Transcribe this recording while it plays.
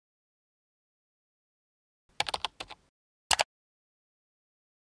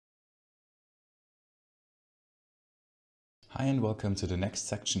Hi and welcome to the next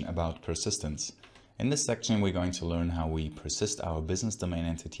section about persistence. In this section we're going to learn how we persist our business domain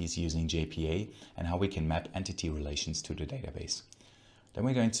entities using JPA and how we can map entity relations to the database. Then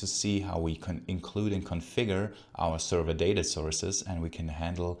we're going to see how we can include and configure our server data sources, and we can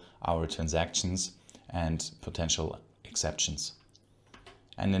handle our transactions and potential exceptions.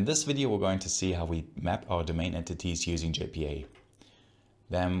 And in this video we're going to see how we map our domain entities using JPA.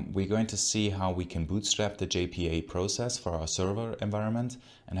 Then we're going to see how we can bootstrap the JPA process for our server environment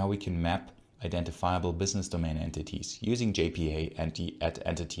and how we can map identifiable business domain entities using JPA at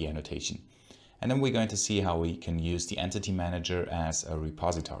entity annotation. And then we're going to see how we can use the EntityManager as a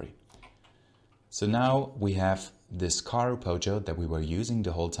repository. So now we have this car repo that we were using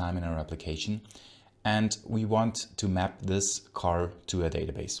the whole time in our application, and we want to map this car to a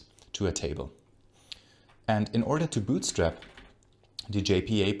database, to a table. And in order to bootstrap the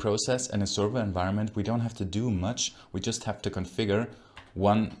JPA process in a server environment, we don't have to do much. We just have to configure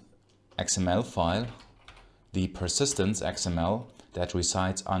one XML file, the persistence.xml, that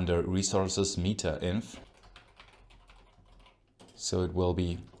resides under resources meta-inf. So it will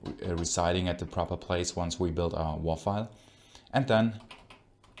be residing at the proper place once we build our WAR file. And then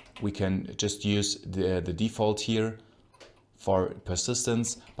we can just use the default here for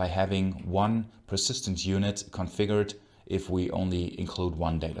persistence by having one persistence unit configured if we only include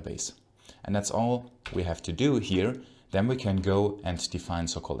one database. And that's all we have to do here. Then we can go and define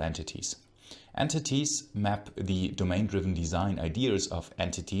so-called entities. Entities map the domain-driven design ideas of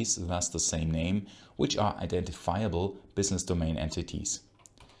entities, thus the same name, which are identifiable business domain entities.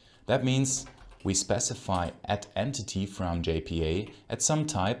 That means we specify @entity from JPA at some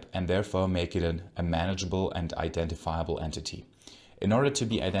type and therefore make it a manageable and identifiable entity. In order to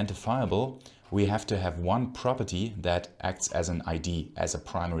be identifiable, we have to have one property that acts as an ID, as a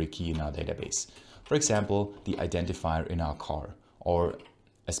primary key in our database. For example, the identifier in our car or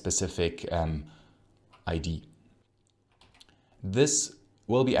a specific ID. This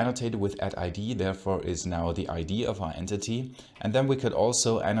will be annotated with @ID, therefore is now the ID of our entity. And then we could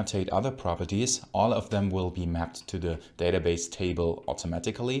also annotate other properties. All of them will be mapped to the database table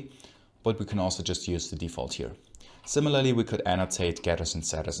automatically, but we can also just use the default here. Similarly, we could annotate getters and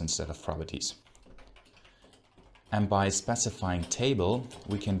setters instead of properties. And by specifying table,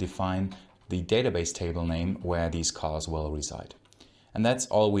 we can define the database table name where these calls will reside. And that's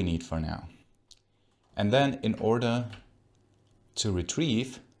all we need for now. And then in order to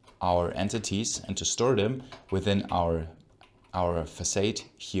retrieve our entities and to store them within our facade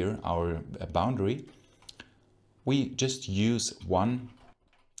here, our boundary, we just use one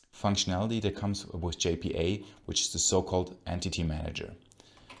functionality that comes with JPA, which is the so-called EntityManager.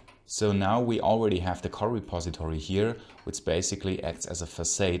 So now we already have the car repository here, which basically acts as a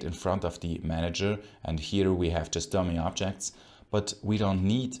facade in front of the manager, and here we have just dummy objects, but we don't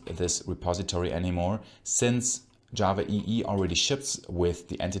need this repository anymore since Java EE already ships with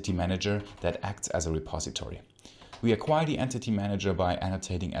the EntityManager that acts as a repository. We acquire the EntityManager by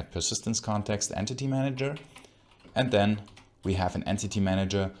annotating @persistence context EntityManager, and then we have an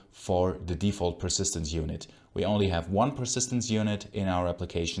EntityManager for the default persistence unit. We only have one persistence unit in our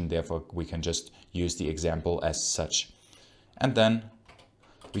application, therefore we can just use the example as such. And then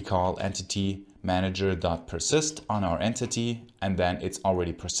we call EntityManager.persist on our entity, and then it's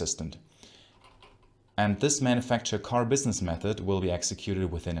already persistent. And this manufacture car business method will be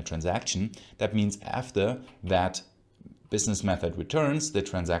executed within a transaction. That means after that business method returns, the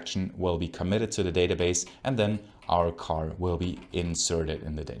transaction will be committed to the database, and then our car will be inserted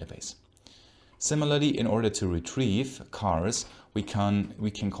in the database. Similarly, in order to retrieve cars, we can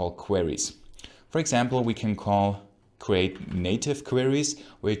call queries. For example, we can create native queries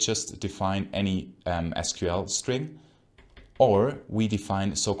where we just define any SQL string, or we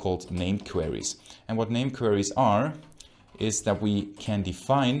define so-called named queries. And what named queries are is that we can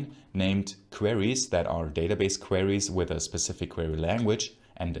define named queries that are database queries with a specific query language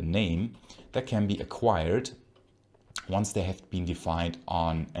and a name that can be acquired once they have been defined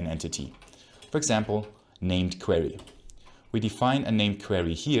on an entity. For example, named query. We define a named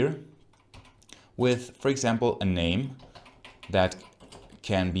query here with, for example, a name that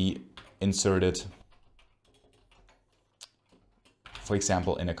can be inserted, for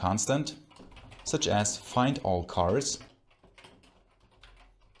example, in a constant, such as find all cars.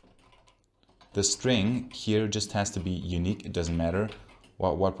 The string here just has to be unique. It doesn't matter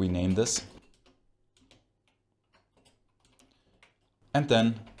what we name this. And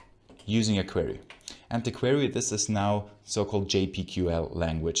then using a query. And the query, this is now so-called JPQL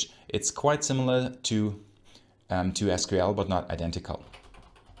language. It's quite similar to SQL, but not identical.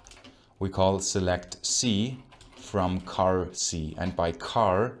 We call select C from car C, and by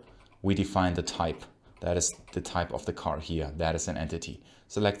car we define the type. That is the type of the car here. That is an entity.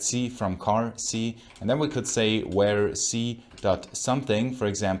 Select C from car C, and then we could say where C dot something, for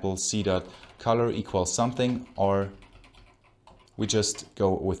example, C dot color equals something, or we just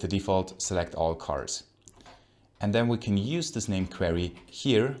go with the default, select all cars. And then we can use this name query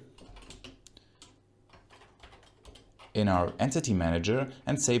here in our entity manager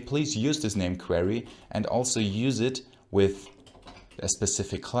and say, please use this name query and also use it with a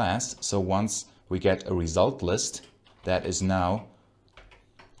specific class. So once we get a result list that is now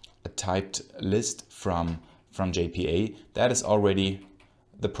a typed list from JPA, that is already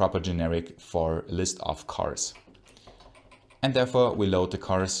the proper generic for list of cars. And therefore we load the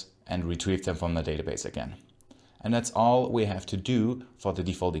cars and retrieve them from the database again. And that's all we have to do for the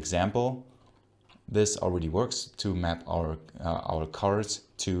default example. This already works to map our cars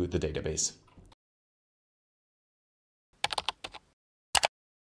to the database.